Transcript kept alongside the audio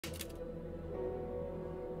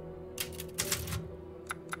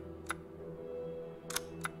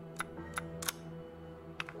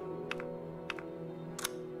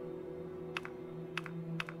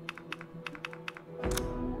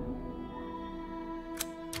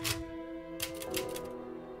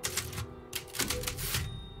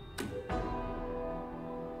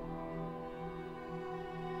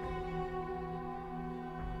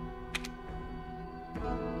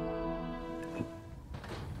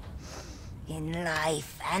In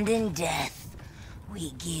life and in death,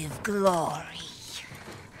 we give glory.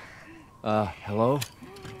 Hello?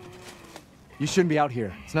 You shouldn't be out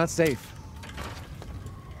here. It's not safe.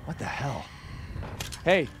 What the hell?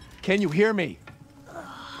 Hey, can you hear me?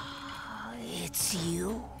 It's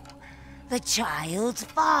you, the child's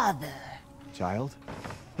father. Child?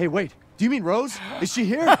 Hey, wait. Do you mean Rose? Is she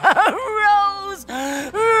here? Rose!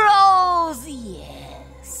 Rose,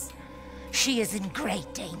 yes. She is in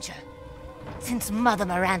great danger. Since Mother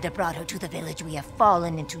Miranda brought her to the village, we have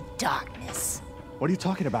fallen into darkness. What are you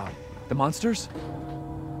talking about? The monsters?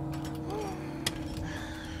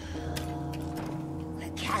 The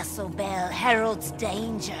castle bell heralds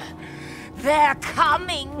danger. They're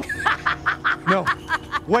coming! No.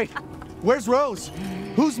 Wait. Where's Rose?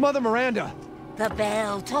 Who's Mother Miranda? The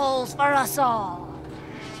bell tolls for us all.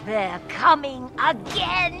 They're coming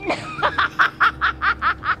again!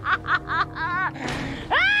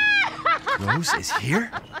 Rose is here?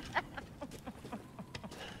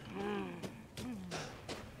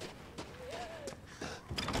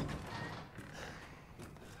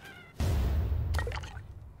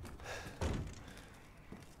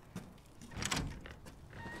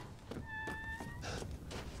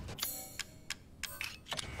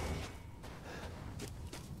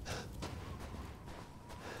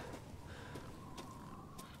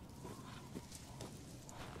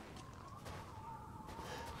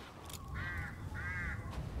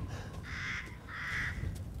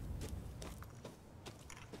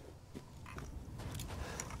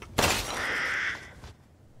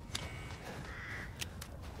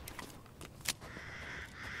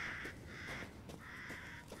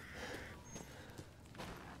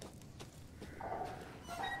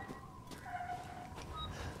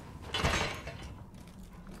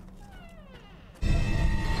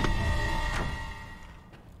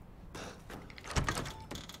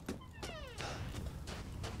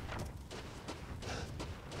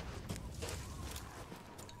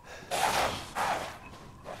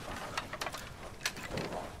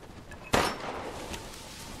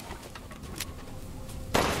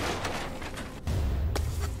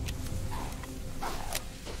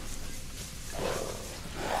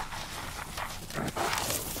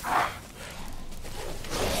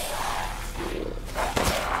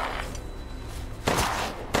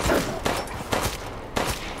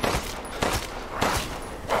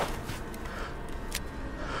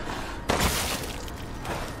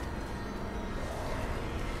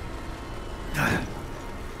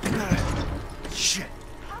 Shit.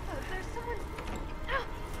 Papa, there's someone.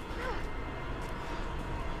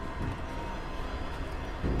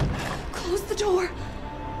 Close the door,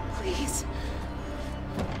 please.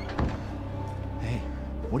 Hey,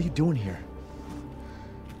 what are you doing here?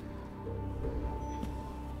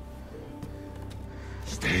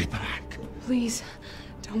 Stay back. Please,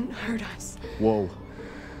 don't hurt us. Whoa.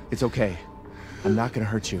 It's okay. I'm not gonna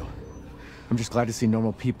hurt you. I'm just glad to see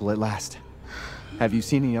normal people at last. Have you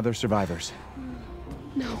seen any other survivors?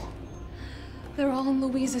 No. They're all in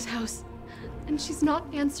Louise's house. And she's not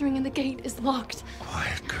answering and the gate is locked.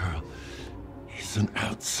 Quiet girl. He's an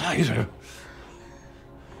outsider.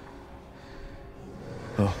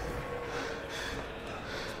 Oh.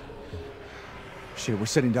 Shit, we're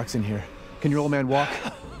sitting ducks in here. Can your old man walk?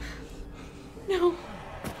 No.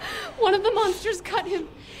 One of the monsters cut him.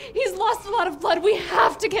 He's lost a lot of blood. We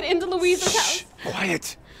have to get into Louise's house.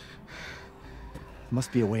 Quiet!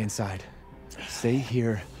 Must be a way inside. Stay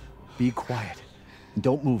here, be quiet, and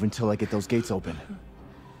don't move until I get those gates open.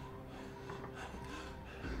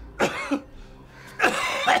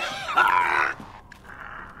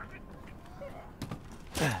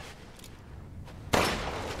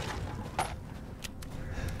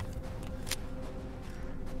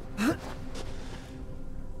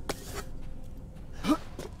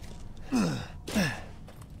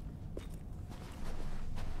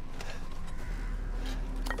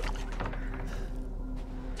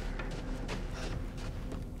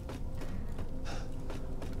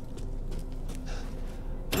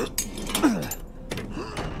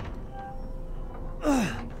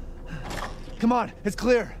 Come on, it's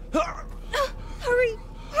clear. Hurry!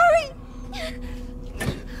 Hurry!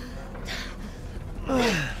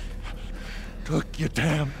 Took your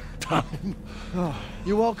damn time. Oh,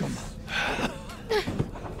 you're welcome.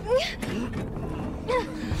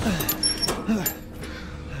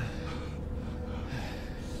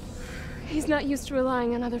 He's not used to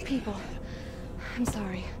relying on other people. I'm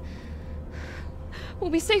sorry.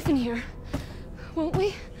 We'll be safe in here, won't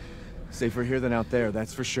we? Safer here than out there,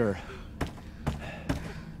 that's for sure.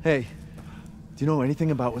 Hey, do you know anything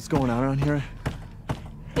about what's going on around here?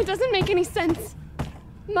 It doesn't make any sense.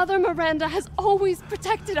 Mother Miranda has always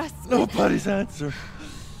protected us. Nobody's answer.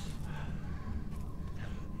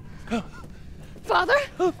 Father?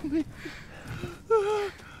 Help me.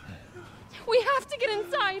 We have to get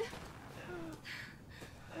inside.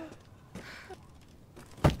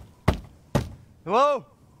 Hello?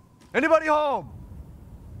 Anybody home?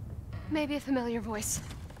 Maybe a familiar voice.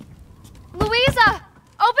 Louisa!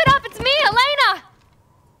 Open up! It's me, Elena!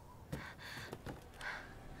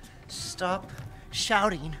 Stop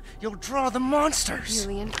shouting. You'll draw the monsters.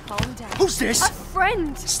 Julian, calm down. Who's this? A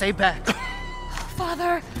friend! Stay back.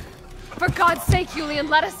 Father! For God's sake, Julian,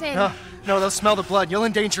 let us in. No, they'll smell the blood. You'll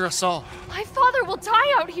endanger us all. My father will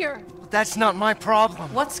die out here. That's not my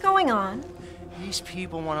problem. What's going on? These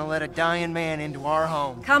people want to let a dying man into our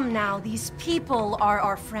home. Come now, these people are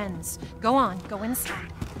our friends. Go on, go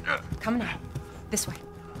inside. Come now, this way.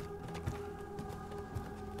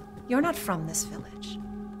 You're not from this village.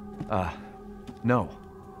 No.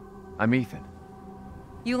 I'm Ethan.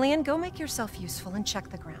 Julian, go make yourself useful and check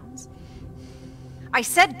the grounds. I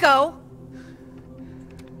said go!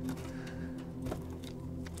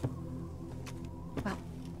 Well,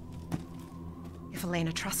 if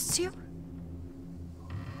Elena trusts you,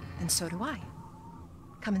 then so do I.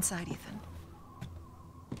 Come inside, Ethan.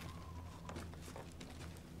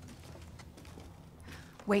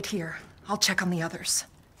 Wait here. I'll check on the others.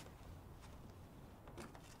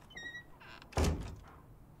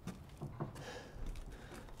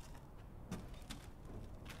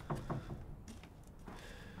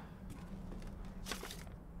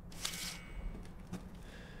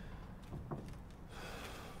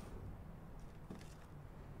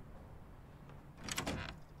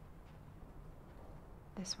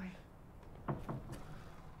 This way.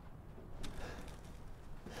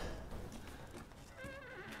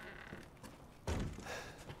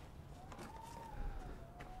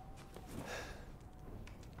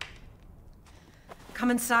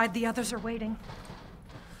 Come inside, the others are waiting.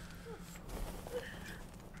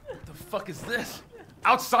 What the fuck is this?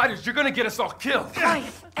 Outsiders, you're gonna get us all killed.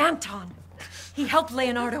 Quiet, Anton. He helped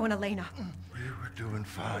Leonardo and Elena. We were doing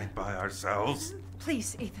fine by ourselves.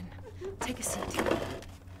 Please, Ethan, take a seat.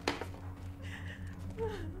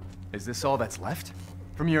 Is this all that's left?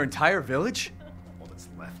 From your entire village? All that's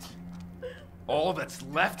left? All that's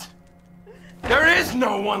left? There is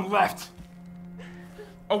no one left!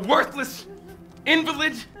 A worthless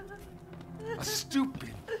invalid, a stupid,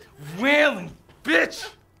 wailing bitch!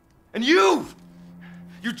 And you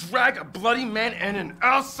drag a bloody man and an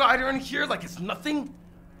outsider in here like it's nothing?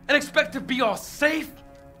 And expect to be all safe?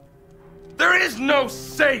 There is no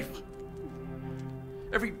safe!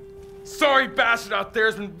 Every sorry bastard out there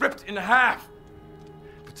has been ripped in half.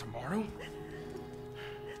 But tomorrow?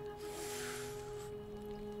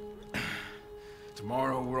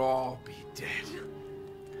 Tomorrow we'll all be dead.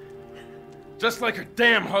 Just like her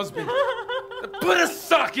damn husband. Put a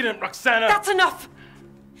sock in it, Roxana! That's enough!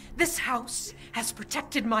 This house has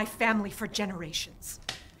protected my family for generations.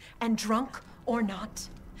 And drunk or not,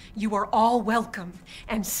 you are all welcome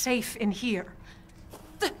and safe in here.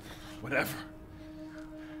 Whatever.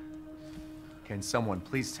 Can someone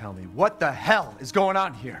please tell me what the hell is going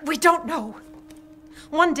on here? We don't know.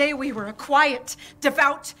 One day we were a quiet,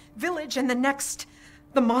 devout village, and the next,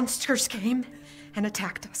 the monsters came and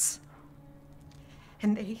attacked us.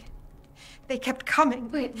 And they kept coming.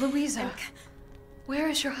 Wait, Louisa. Where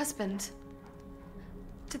is your husband?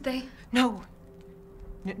 Did they? No.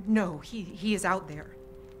 No, he is out there.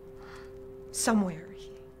 Somewhere.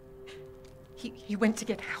 He went to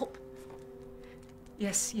get help.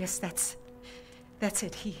 Yes, that's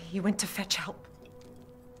it. He went to fetch help.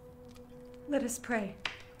 Let us pray.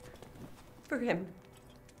 For him.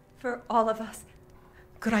 For all of us.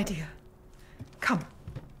 Good idea. Come.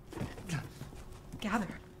 Gather.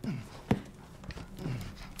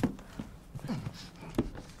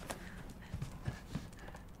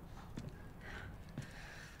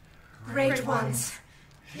 Great ones,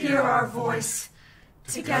 hear our voice.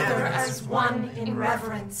 Together as one in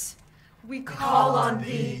reverence, we call on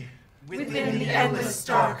thee within the endless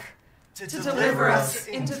dark to deliver us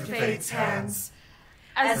into fate's hands.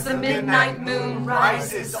 As the midnight moon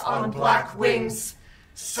rises on black wings,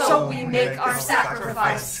 so we make our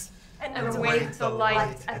sacrifice and await the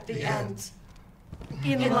light at the end.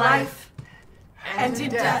 In life and in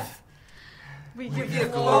death, we give you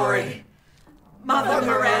glory, Mother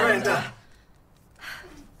Miranda.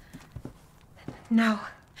 Now,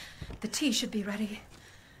 the tea should be ready.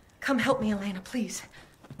 Come help me, Elena, please.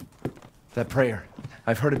 That prayer.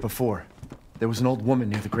 I've heard it before. There was an old woman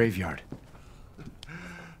near the graveyard.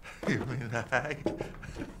 You mean the hag?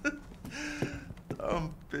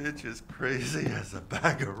 Bitch is crazy as a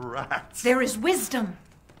bag of rats. There is wisdom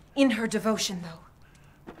in her devotion, though.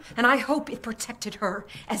 And I hope it protected her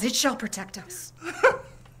as it shall protect us. What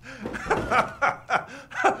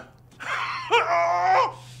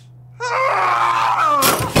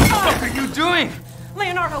are you doing?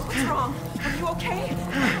 Leonardo, what's wrong? Are you okay?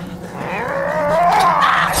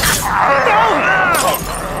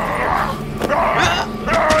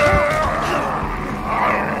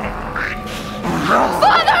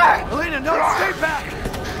 Father! Elena, no, stay back!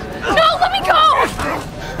 No, let me go!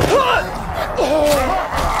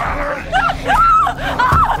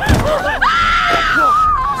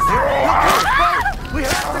 We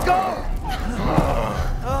have to go!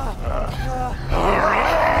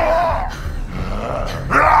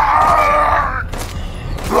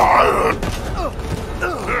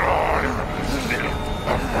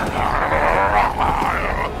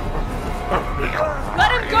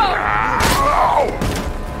 Let him go!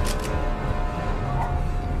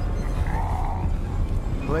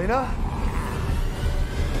 Elena?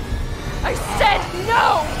 I said no!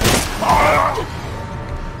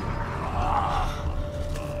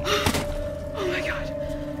 Oh my God.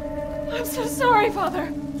 I'm so sorry, Father.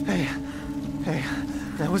 Hey,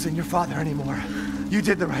 that wasn't your father anymore. You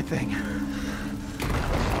did the right thing.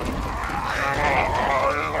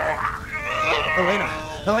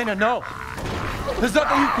 Elena, no! There's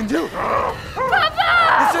nothing you can do!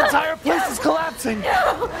 Papa! This entire place is collapsing!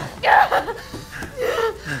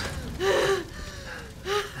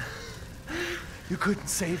 You couldn't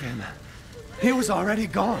save him. He was already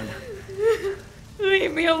gone.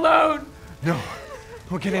 Leave me alone. No,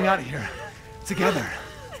 we're getting out of here. Together.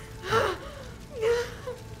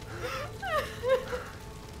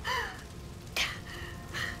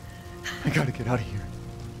 I gotta get out of here.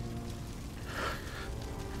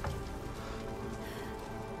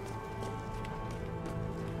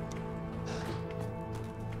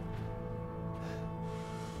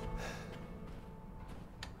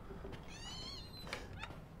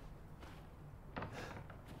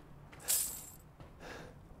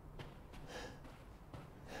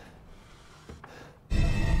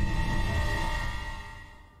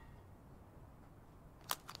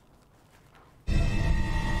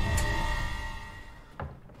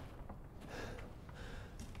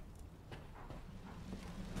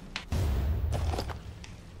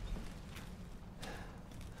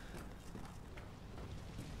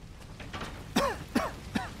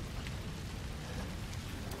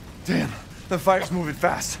 Damn, the fire's moving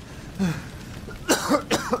fast.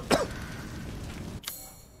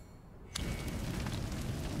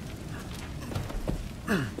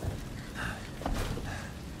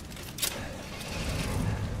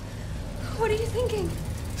 What are you thinking?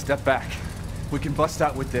 Step back. We can bust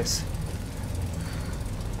out with this.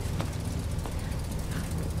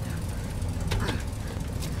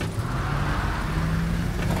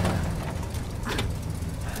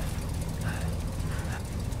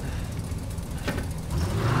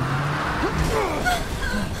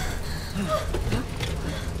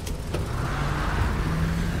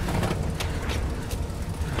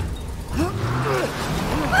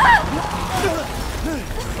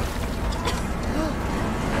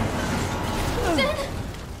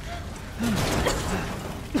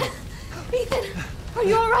 Ethan, are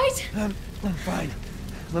you all right? I'm fine.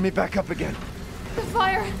 Let me back up again. The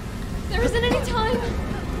fire. There isn't any time.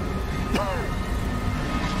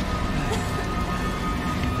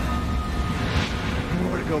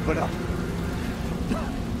 Nowhere to go but up.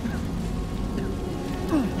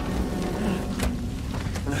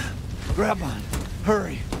 Grab on.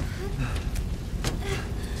 Hurry.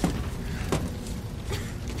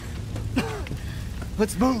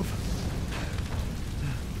 Let's move.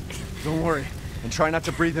 Don't worry, and try not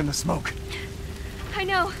to breathe in the smoke. I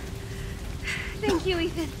know. Thank you,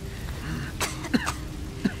 Ethan.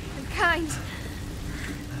 You're kind.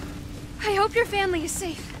 I hope your family is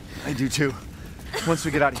safe. I do too. Once we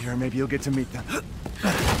get out of here, maybe you'll get to meet them.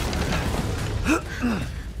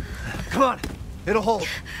 Come on, it'll hold.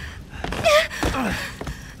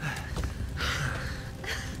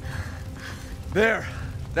 There,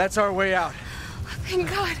 that's our way out. Thank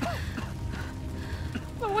God.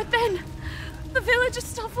 But what then? The village is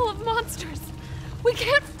still full of monsters. We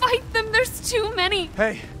can't fight them, there's too many.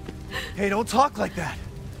 Hey, don't talk like that.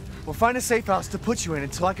 We'll find a safe house to put you in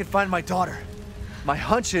until I can find my daughter. My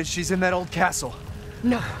hunch is she's in that old castle.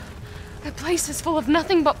 No. That place is full of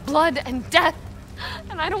nothing but blood and death.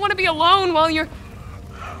 And I don't want to be alone while you're...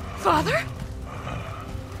 Father?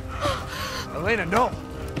 Elena, no.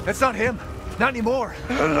 That's not him. Not anymore.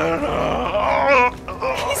 He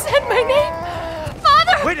said my name!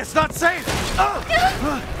 Father! Wait, it's not safe!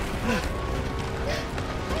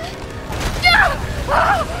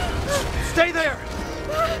 Stay there!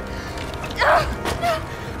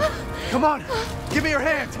 Come on! Give me your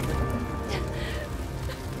hand!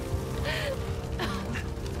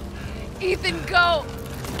 Ethan, go!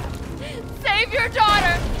 Save your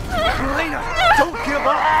daughter! Elena, don't give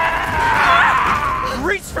up!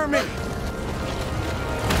 Reach for me!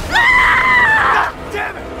 God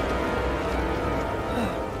damn it!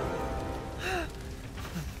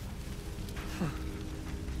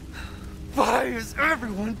 Why is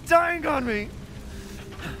everyone dying on me?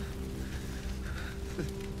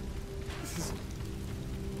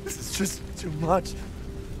 This is just too much.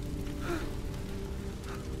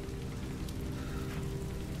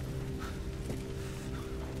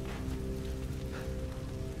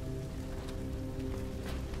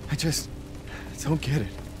 I just don't get it.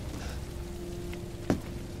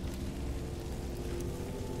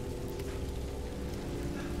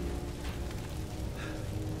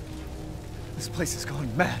 This place is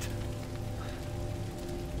going mad.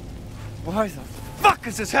 Why the fuck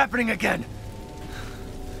is this happening again?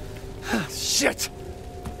 Shit!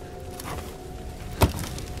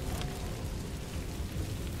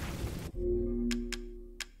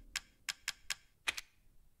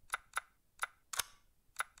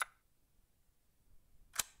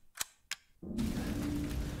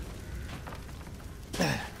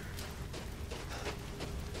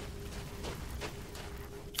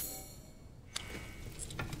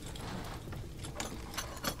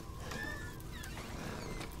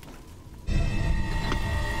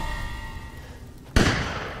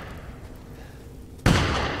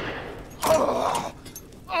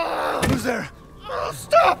 Who's there?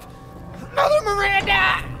 Stop! Mother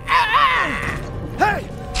Miranda! Hey!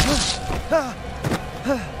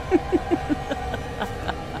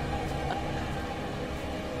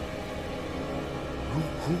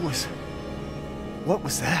 Who was... What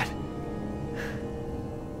was that?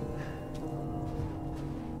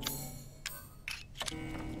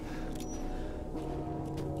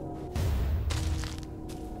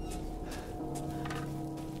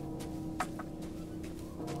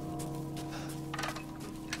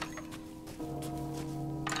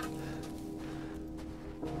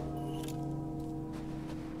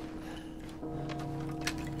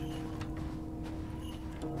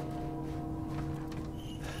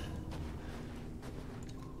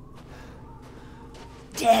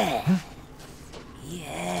 Death.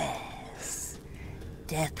 Yes.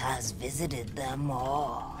 Death has visited them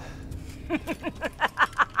all.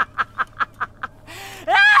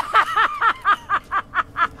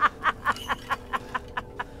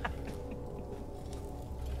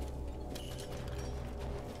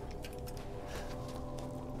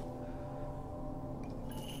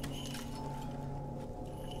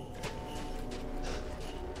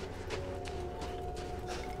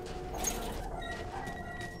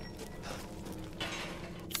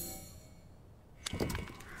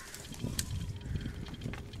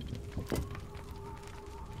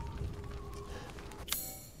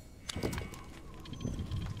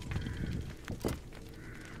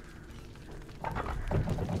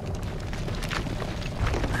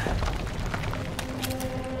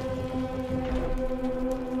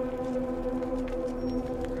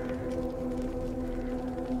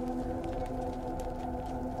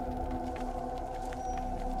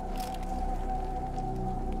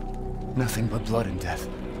 Nothing but blood and death.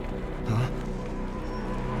 Huh?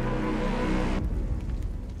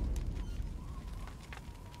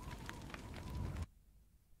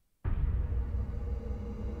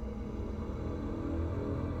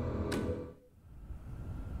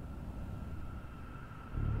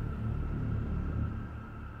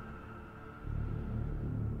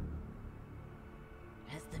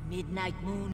 As the midnight moon